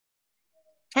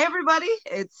Hey everybody,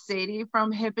 it's Sadie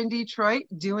from Hip in Detroit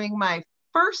doing my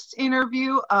first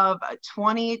interview of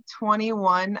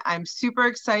 2021. I'm super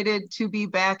excited to be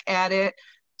back at it,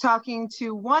 talking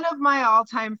to one of my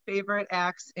all-time favorite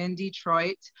acts in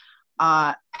Detroit,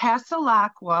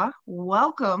 Passalacqua.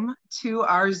 Welcome to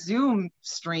our Zoom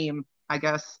stream. I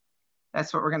guess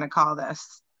that's what we're going to call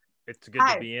this. It's good to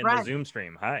Hi, be in Brian. the Zoom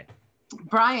stream. Hi.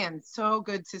 Brian, so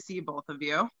good to see both of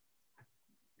you.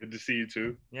 Good to see you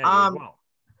too. Yeah, you as well.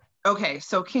 Okay,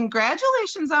 so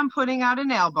congratulations on putting out an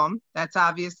album. That's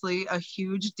obviously a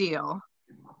huge deal.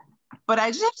 But I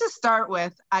just have to start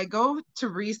with, I go to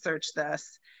research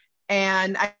this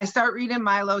and I start reading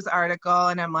Milo's article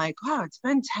and I'm like, wow, it's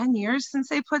been 10 years since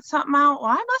they put something out.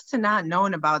 Well, I must have not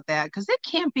known about that because it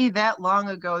can't be that long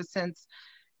ago since,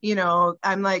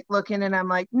 I'm like looking and I'm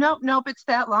like, nope, it's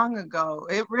that long ago.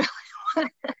 It really,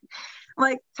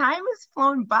 like time has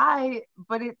flown by,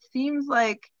 but it seems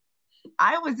like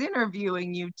I was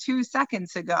interviewing you 2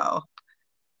 seconds ago.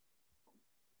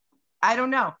 I don't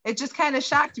know. It just kind of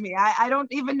shocked me. I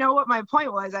don't even know what my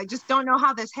point was. I just don't know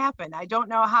how this happened. I don't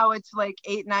know how it's like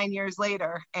 8-9 years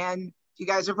later and you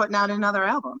guys are putting out another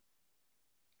album.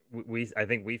 I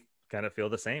think we kind of feel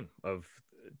the same. Of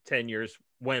 10 years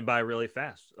went by really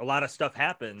fast. A lot of stuff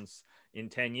happens in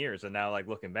 10 years. And now, like,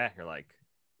 looking back, you're like,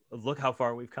 look how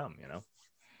far we've come,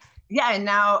 Yeah. And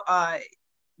now,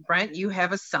 Brent, you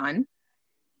have a son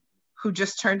who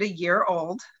just turned a year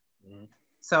old. Mm-hmm.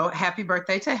 So happy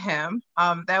birthday to him.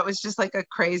 That was just like a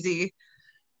crazy,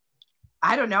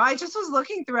 I don't know. I just was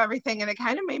looking through everything and it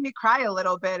kind of made me cry a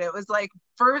little bit. It was like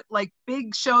first like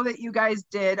big show that you guys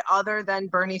did other than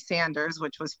Bernie Sanders,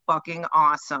 which was fucking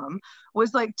awesome,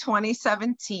 was like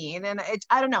 2017. And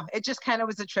I don't know. It just kind of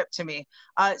was a trip to me.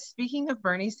 Speaking of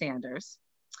Bernie Sanders,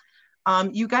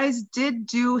 you guys did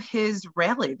do his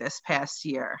rally this past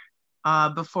year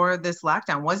before this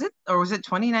lockdown. Was it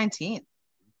 2019?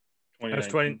 It was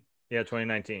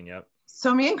 2019. Yep.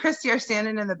 So me and Christy are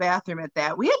standing in the bathroom at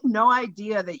that. We had no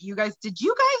idea that did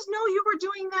you guys know you were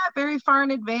doing that very far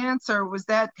in advance, or was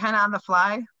that kind of on the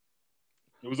fly?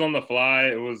 It was on the fly.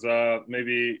 It was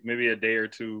maybe a day or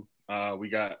two. We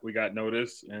got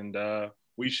notice and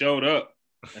we showed up.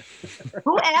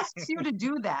 Who asks you to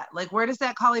do that? Like, where does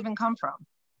that call even come from?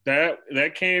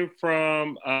 That came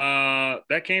from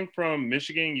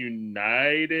Michigan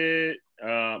United,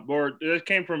 or it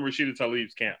came from Rashida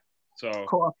Tlaib's camp. So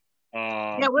cool.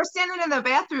 Yeah, we're standing in the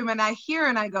bathroom and I hear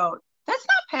and I go, "That's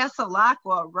not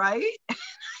Passalacqua, right?" And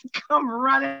I come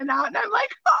running out and I'm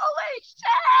like, "Holy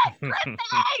shit,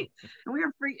 Christy!" And we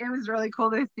were free. It was really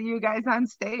cool to see you guys on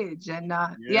stage, and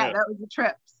yeah, that was a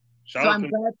trip. Shout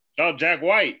out Jack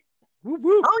White. Whoop,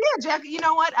 whoop. Oh yeah, Jack. You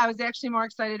know what? I was actually more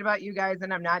excited about you guys,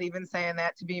 and I'm not even saying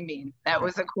that to be mean. That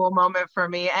was a cool moment for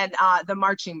me. And the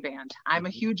marching band. I'm a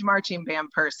huge marching band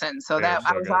person, so that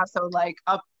I was also like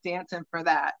up dancing for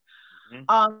that.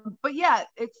 Mm-hmm. But yeah,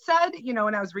 it said,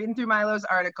 when I was reading through Milo's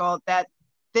article, that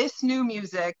this new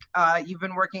music you've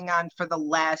been working on for the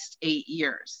last 8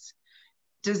 years.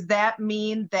 Does that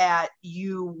mean that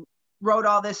you wrote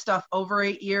all this stuff over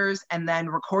 8 years and then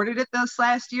recorded it this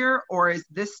last year, or is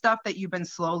this stuff that you've been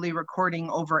slowly recording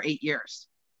over 8 years?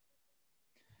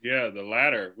 Yeah, the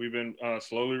latter. We've been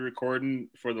slowly recording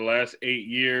for the last 8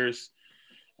 years.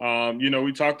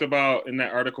 We talked about in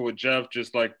that article with Jeff,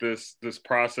 just like this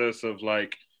process of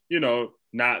like,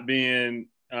 not being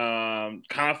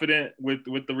confident with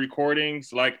the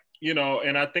recordings, like,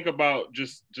 and I think about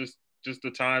just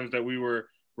the times that we were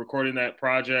recording that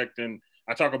project, and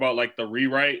I talk about like the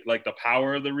rewrite, like the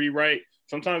power of the rewrite.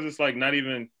 Sometimes it's like not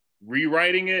even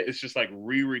rewriting it. It's just like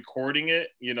re-recording it,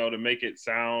 to make it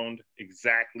sound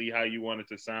exactly how you want it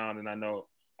to sound. And I know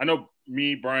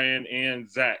me, Brian, and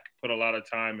Zach put a lot of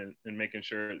time in making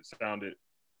sure it sounded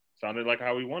like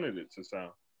how we wanted it to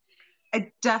sound.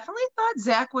 I definitely thought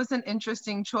Zach was an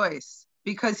interesting choice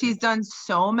because he's done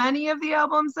so many of the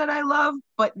albums that I love,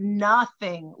 but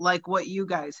nothing like what you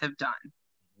guys have done.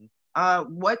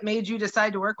 What made you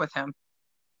decide to work with him?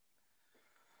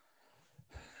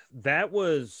 That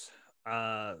was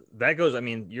that goes,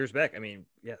 years back.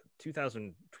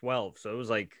 2012. So it was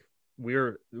like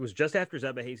it was just after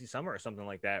Zebba Hazy Summer or something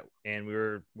like that, and we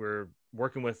were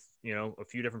working with a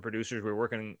few different producers. We were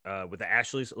working with the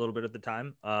Ashleys a little bit at the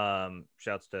time.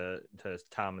 Shouts to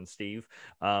Tom and Steve,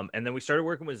 and then we started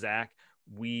working with Zach.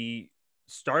 We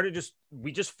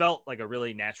just felt like a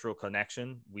really natural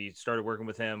connection. We started working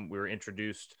with him. We were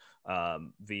introduced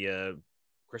via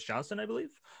Chris Johnston, I believe.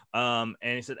 And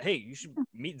he said, "Hey, you should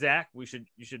meet Zach. You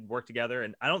should work together."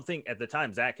 And I don't think at the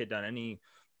time Zach had done any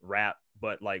rap,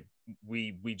 but like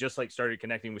we just like started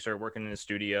connecting. We started working in the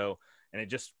studio, and it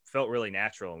just felt really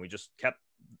natural, and we just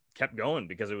kept going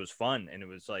because it was fun. And it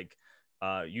was like,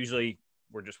 usually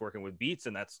we're just working with beats,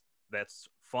 and that's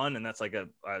fun, and that's like a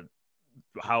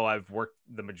how I've worked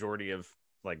the majority of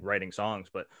like writing songs.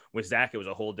 But with Zach, it was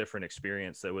a whole different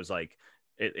experience. That was like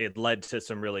it led to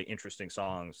some really interesting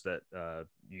songs that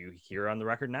you hear on the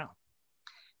record now.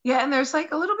 Yeah, and there's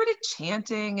like a little bit of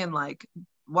chanting and like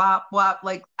wop wop,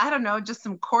 like I don't know, just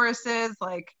some choruses.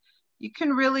 Like you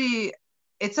can really,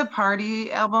 it's a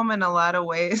party album in a lot of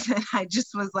ways. And I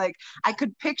just was like, I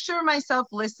could picture myself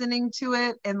listening to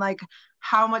it and like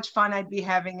how much fun I'd be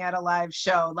having at a live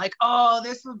show. Like, oh,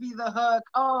 this would be the hook.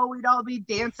 Oh, we'd all be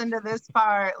dancing to this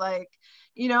part. Like,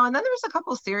 you know, and then there was a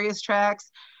couple serious tracks.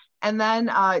 And then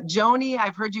Joni,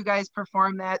 I've heard you guys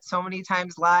perform that so many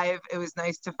times live. It was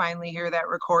nice to finally hear that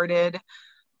recorded.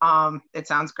 It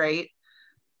sounds great.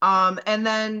 And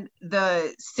then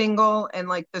the single and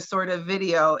like the sort of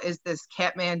video is this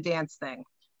Catman dance thing.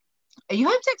 You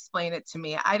have to explain it to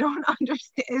me. I don't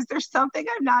understand. Is there something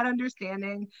I'm not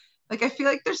understanding? Like, I feel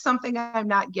like there's something I'm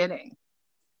not getting.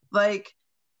 Like,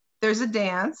 there's a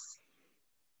dance.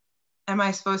 Am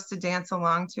I supposed to dance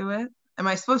along to it? Am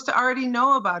I supposed to already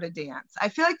know about a dance? I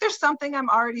feel like there's something I'm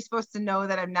already supposed to know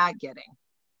that I'm not getting.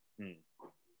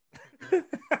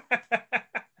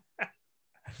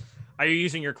 Are you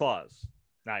using your claws,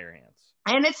 not your hands?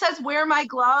 And it says, wear my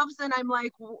gloves. And I'm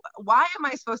like, why am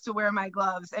I supposed to wear my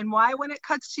gloves? And why, when it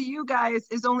cuts to you guys,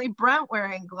 is only Brent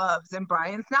wearing gloves and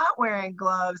Brian's not wearing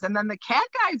gloves? And then the cat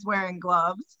guy's wearing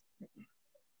gloves.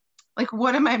 Like,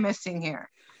 what am I missing here?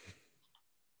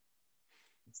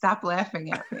 Stop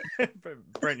laughing at me.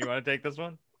 Brent, you want to take this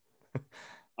one?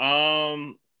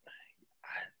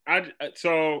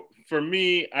 So for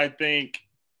me, I think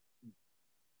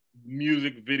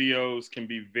music videos can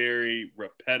be very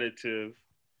repetitive.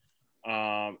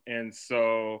 And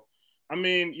so, I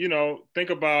mean, you know, think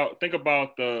about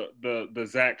the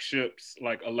Zach Ships,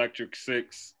 like Electric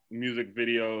Six music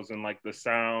videos and like the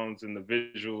sounds and the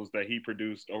visuals that he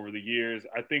produced over the years.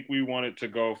 I think we wanted to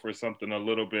go for something a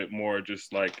little bit more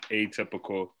just like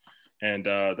atypical. And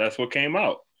that's what came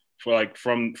out for like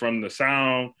from the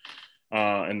sound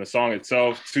and the song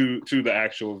itself to the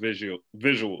actual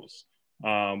visuals.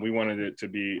 We wanted it to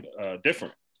be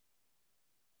different.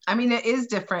 I mean, it is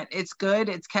different. It's good.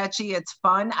 It's catchy. It's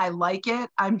fun. I like it.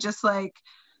 I'm just like,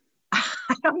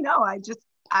 I don't know.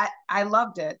 I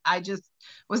loved it. I just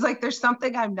was like, there's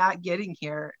something I'm not getting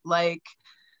here. Like,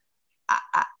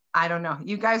 I don't know.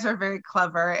 You guys are very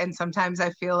clever. And sometimes I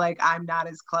feel like I'm not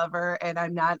as clever and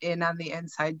I'm not in on the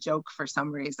inside joke for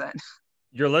some reason.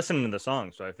 You're listening to the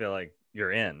song, so I feel like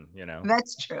you're in, you know?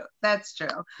 That's true. That's true.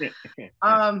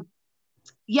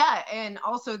 Yeah, and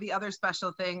also the other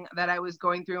special thing that I was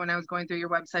going through when I was going through your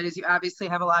website is you obviously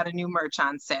have a lot of new merch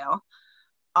on sale.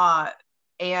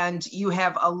 And you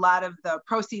have a lot of the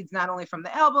proceeds, not only from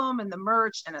the album and the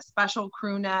merch and a special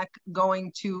crew neck,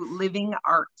 going to Living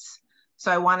Arts.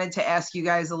 So I wanted to ask you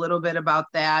guys a little bit about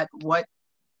that, what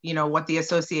the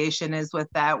association is with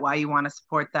that, why you want to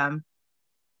support them.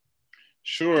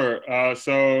 Sure.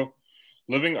 So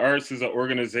Living Arts is an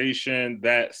organization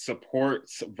that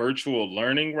supports virtual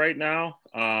learning right now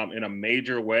in a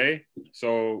major way.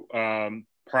 So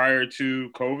prior to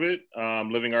COVID,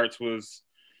 Living Arts was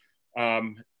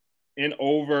in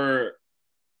over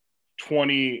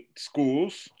 20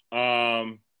 schools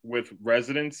with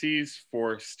residencies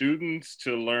for students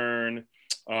to learn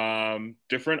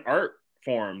different art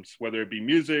forms, whether it be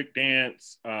music,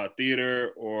 dance,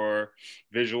 theater, or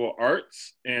visual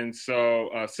arts. And so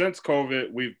since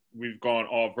COVID, we've gone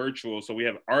all virtual. So we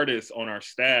have artists on our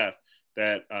staff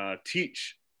that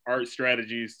teach art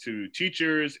strategies to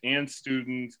teachers and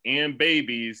students and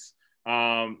babies,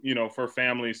 for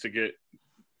families to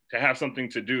have something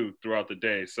to do throughout the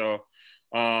day. So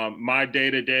my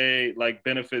day-to-day like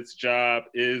benefits job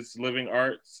is Living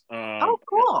Arts. Oh,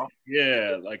 cool.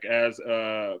 Yeah, like as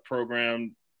a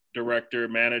program director,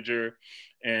 manager.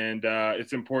 And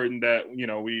it's important that,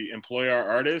 we employ our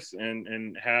artists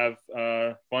and have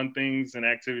fun things and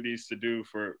activities to do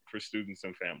for students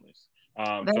and families.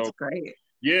 That's great.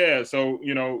 Yeah, so,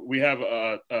 we have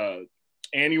a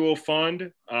annual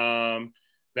fund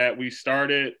that we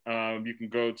started. You can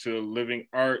go to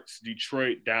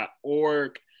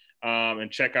livingartsdetroit.org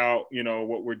and check out,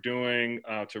 what we're doing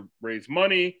to raise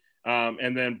money.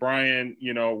 And then Brian,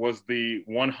 was the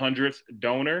 100th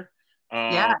donor.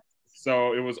 Yeah.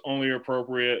 So it was only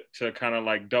appropriate to kind of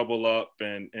like double up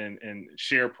and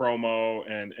share promo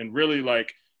and really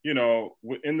like, in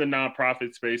the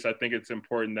nonprofit space, I think it's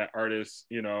important that artists,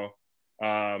 give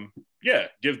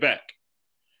back.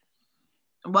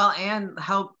 Well, and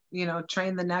help,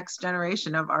 train the next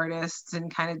generation of artists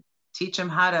and kind of teach them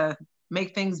how to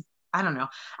make things. I don't know.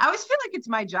 I always feel like it's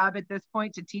my job at this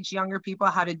point to teach younger people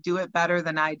how to do it better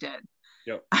than I did.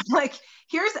 Yep. I'm like,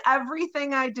 here's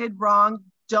everything I did wrong.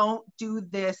 Don't do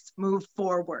this. Move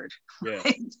forward. Yeah.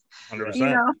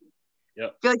 100%. I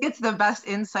feel like it's the best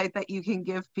insight that you can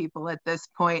give people at this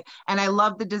point. And I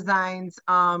love the designs.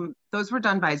 Those were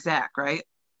done by Zach, right?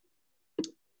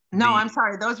 No, I'm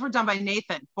sorry. Those were done by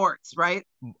Nathan Bortz, right?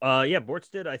 Yeah, Bortz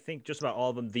did, I think, just about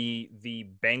all of them. The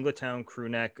Banglatown crew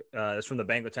neck is from the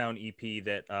Banglatown EP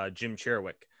that Jim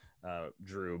Cherwick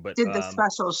drew. But did the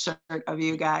special shirt of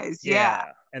you guys.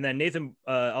 Yeah. And then Nathan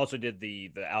also did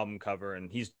the album cover, and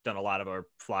he's done a lot of our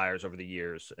flyers over the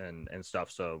years and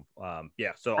stuff. So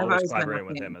so always collaborating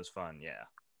with him is fun.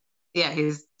 Yeah,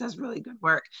 he does really good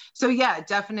work. So yeah,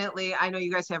 definitely. I know you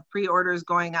guys have pre-orders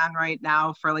going on right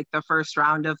now for like the first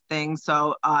round of things.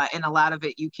 So in a lot of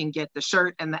it, you can get the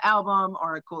shirt and the album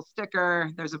or a cool sticker.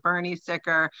 There's a Bernie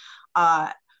sticker.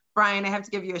 Brian, I have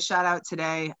to give you a shout out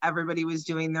today. Everybody was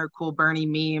doing their cool Bernie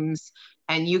memes,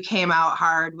 and you came out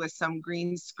hard with some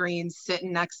green screens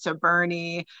sitting next to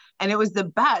Bernie. And it was the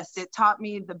best. It taught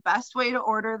me the best way to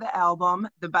order the album,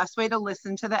 the best way to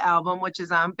listen to the album, which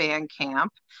is on Bandcamp.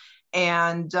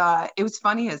 And it was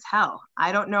funny as hell.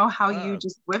 I don't know how you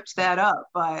just whipped that up,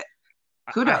 but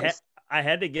kudos. I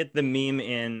had to get the meme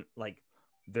in, like,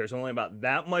 there's only about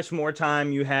that much more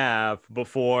time you have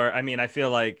before. I mean, I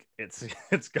feel like it's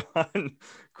gone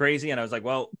crazy. And I was like,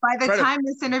 well, by the time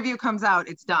this interview comes out,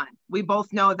 it's done. We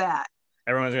both know that.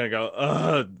 Everyone's gonna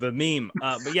go, the meme.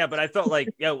 But I felt like,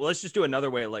 well, let's just do another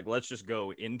way. Like, let's just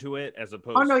go into it as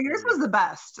opposed. Oh no, yours was the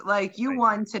best. Like, you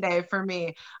won today for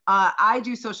me. I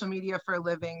do social media for a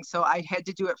living, so I had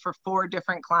to do it for 4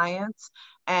 different clients,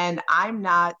 and I'm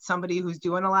not somebody who's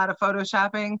doing a lot of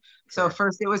photoshopping. So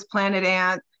first it was Planet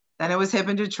Ant, then it was Hip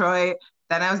in Detroit.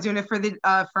 Then I was doing it for the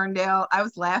Ferndale. I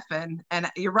was laughing, and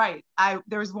you're right.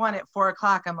 There was one at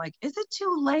 4:00. I'm like, is it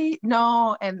too late?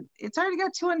 No, and it's already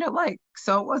got 200 likes,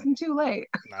 so it wasn't too late.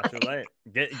 Not too late.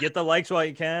 Get the likes while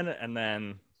you can, and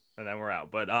then we're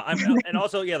out. But and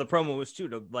also, the promo was too,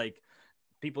 to like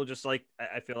people just like,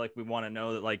 I feel like we want to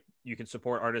know that like you can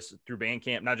support artists through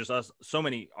Bandcamp, not just us. So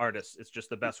many artists. It's just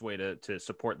the best way to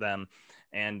support them.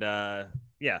 And I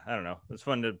don't know. It's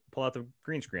fun to pull out the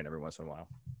green screen every once in a while.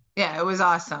 Yeah, it was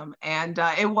awesome. And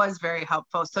it was very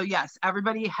helpful. So yes,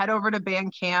 everybody head over to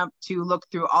Bandcamp to look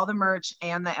through all the merch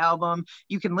and the album.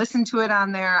 You can listen to it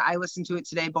on there. I listened to it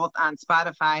today, both on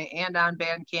Spotify and on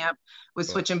Bandcamp, was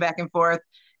switching back and forth.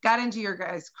 Got into your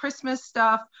guys' Christmas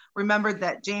stuff, remembered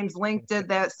that James Link did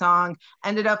that song,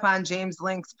 ended up on James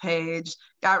Link's page,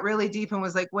 got really deep and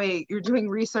was like, wait, you're doing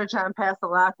research on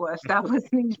Passalacqua. Stop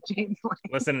listening to James Link.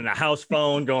 Listening to House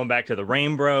Phone, going back to the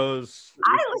Rain Bros.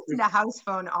 I listen to House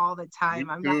Phone all the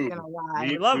time. I'm not going to lie.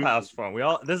 We love House Phone.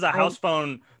 This is a House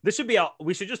Phone. This should be,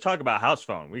 we should just talk about House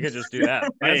Phone. We could just do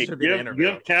that. Hey,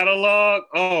 give catalog.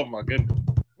 Oh my goodness.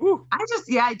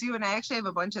 I do. And I actually have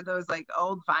a bunch of those like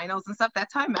old vinyls and stuff.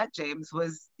 That's how I met James,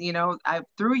 was,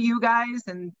 through you guys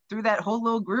and through that whole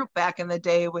little group back in the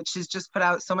day, which has just put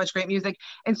out so much great music.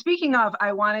 And speaking of,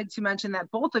 I wanted to mention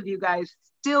that both of you guys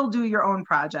still do your own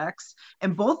projects,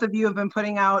 and both of you have been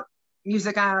putting out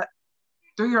music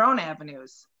through your own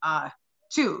avenues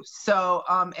too. So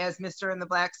as Mr. and the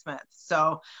Blacksmith.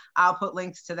 So I'll put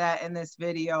links to that in this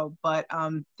video, but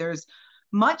there's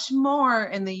much more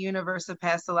in the universe of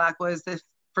Passalacqua. If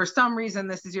for some reason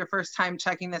this is your first time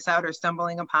checking this out or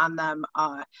stumbling upon them,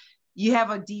 you have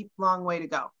a deep, long way to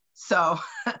go. So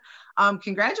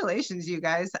congratulations, you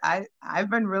guys. I've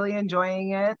been really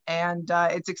enjoying it, and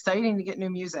it's exciting to get new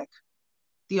music.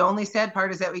 The only sad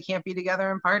part is that we can't be together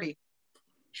and party.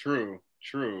 True.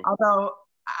 Although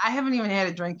I haven't even had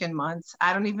a drink in months.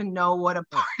 I don't even know what a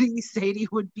party Sadie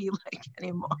would be like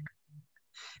anymore.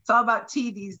 It's all about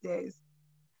tea these days.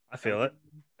 I feel it.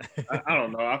 I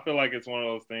don't know. I feel like it's one of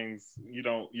those things you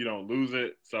don't lose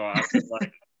it. So I feel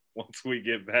like once we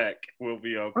get back, we'll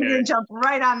be okay. We're gonna jump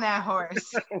right on that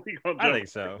horse. I think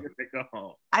so.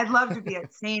 I'd love to be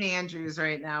at St. Andrews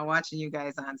right now, watching you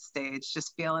guys on stage,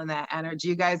 just feeling that energy.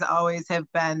 You guys always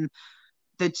have been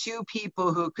the 2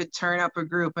 people who could turn up a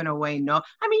group in a way. No,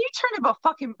 I mean, you turned up a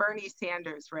fucking Bernie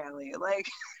Sanders rally, like.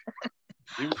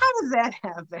 How does that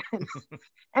happen?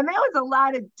 And that was a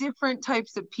lot of different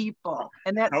types of people.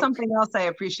 And that's something else I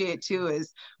appreciate too,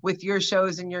 is with your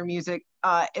shows and your music,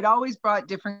 it always brought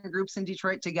different groups in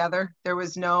Detroit together. There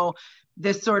was no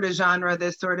this sort of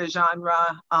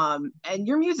genre, and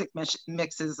your music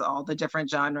mixes all the different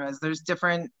genres. There's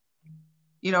different,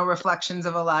 reflections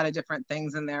of a lot of different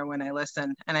things in there when I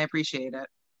listen, and I appreciate it.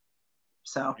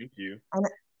 So thank you. And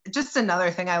just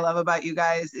another thing I love about you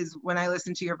guys is when I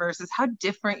listen to your verses, how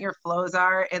different your flows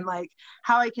are, and like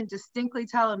how I can distinctly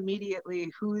tell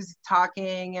immediately who's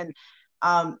talking, and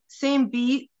same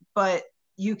beat, but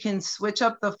you can switch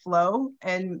up the flow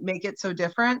and make it so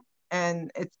different.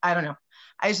 And it's, I don't know,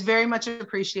 I just very much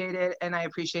appreciate it. And I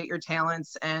appreciate your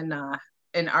talents and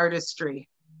artistry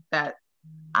that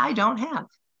I don't have.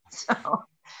 So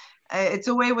it's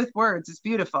a way with words. It's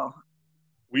beautiful.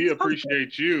 We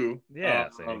appreciate you. Yeah.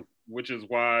 Which is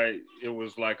why it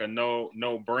was like a no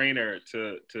brainer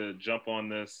to jump on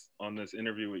this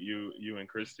interview with you and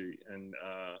Christy, and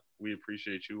we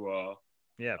appreciate you all.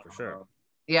 Yeah, for sure.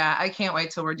 Yeah, I can't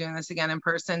wait till we're doing this again in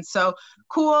person. So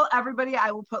cool, everybody.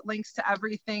 I will put links to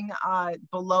everything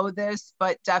below this,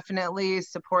 but definitely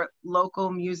support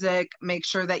local music. Make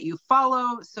sure that you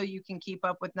follow so you can keep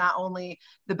up with not only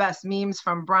the best memes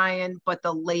from Brian, but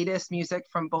the latest music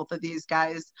from both of these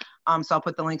guys. So I'll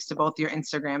put the links to both your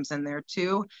Instagrams in there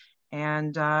too.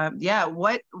 And yeah,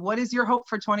 what is your hope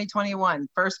for 2021?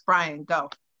 First, Brian, go.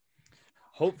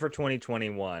 Hope for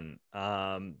 2021,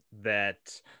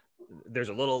 that there's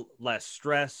a little less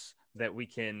stress, that we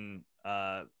can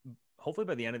hopefully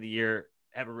by the end of the year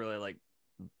have a really like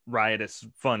riotous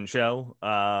fun show.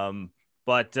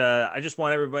 But I just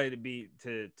want everybody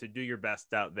to do your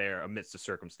best out there amidst the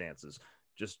circumstances.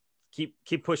 Just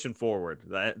keep pushing forward.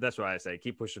 That's what I say.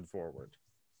 Keep pushing forward.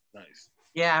 Nice.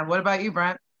 Yeah. What about you,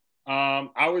 Brent?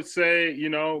 I would say,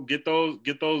 get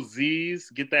those Z's,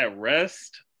 get that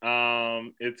rest.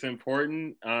 It's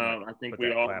important. I think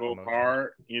we all go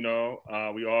hard, we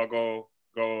all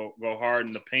go hard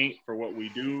in the paint for what we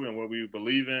do and what we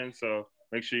believe in. So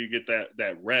make sure you get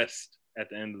that rest at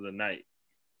the end of the night.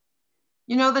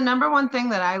 The number one thing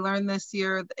that I learned this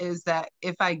year is that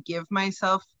if I give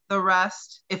myself the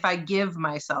rest,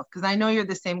 because I know you're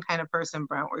the same kind of person,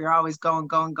 Brent, where you're always going,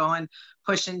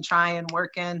 pushing, trying,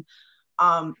 working,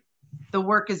 the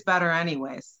work is better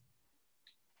anyways.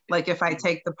 Like if I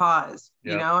take the pause,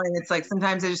 and it's like,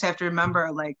 sometimes I just have to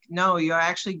remember, like, no, you're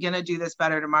actually going to do this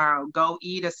better tomorrow. Go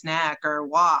eat a snack or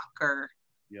walk or,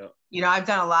 I've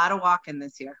done a lot of walking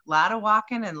this year, a lot of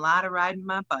walking and a lot of riding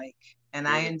my bike. And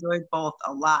I enjoyed both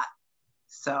a lot.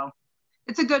 So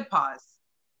it's a good pause.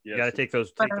 You got to take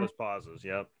those pauses.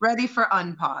 Yep. Ready for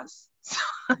unpause.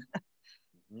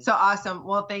 So awesome.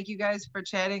 Well, thank you guys for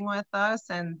chatting with us,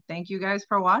 and thank you guys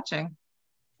for watching.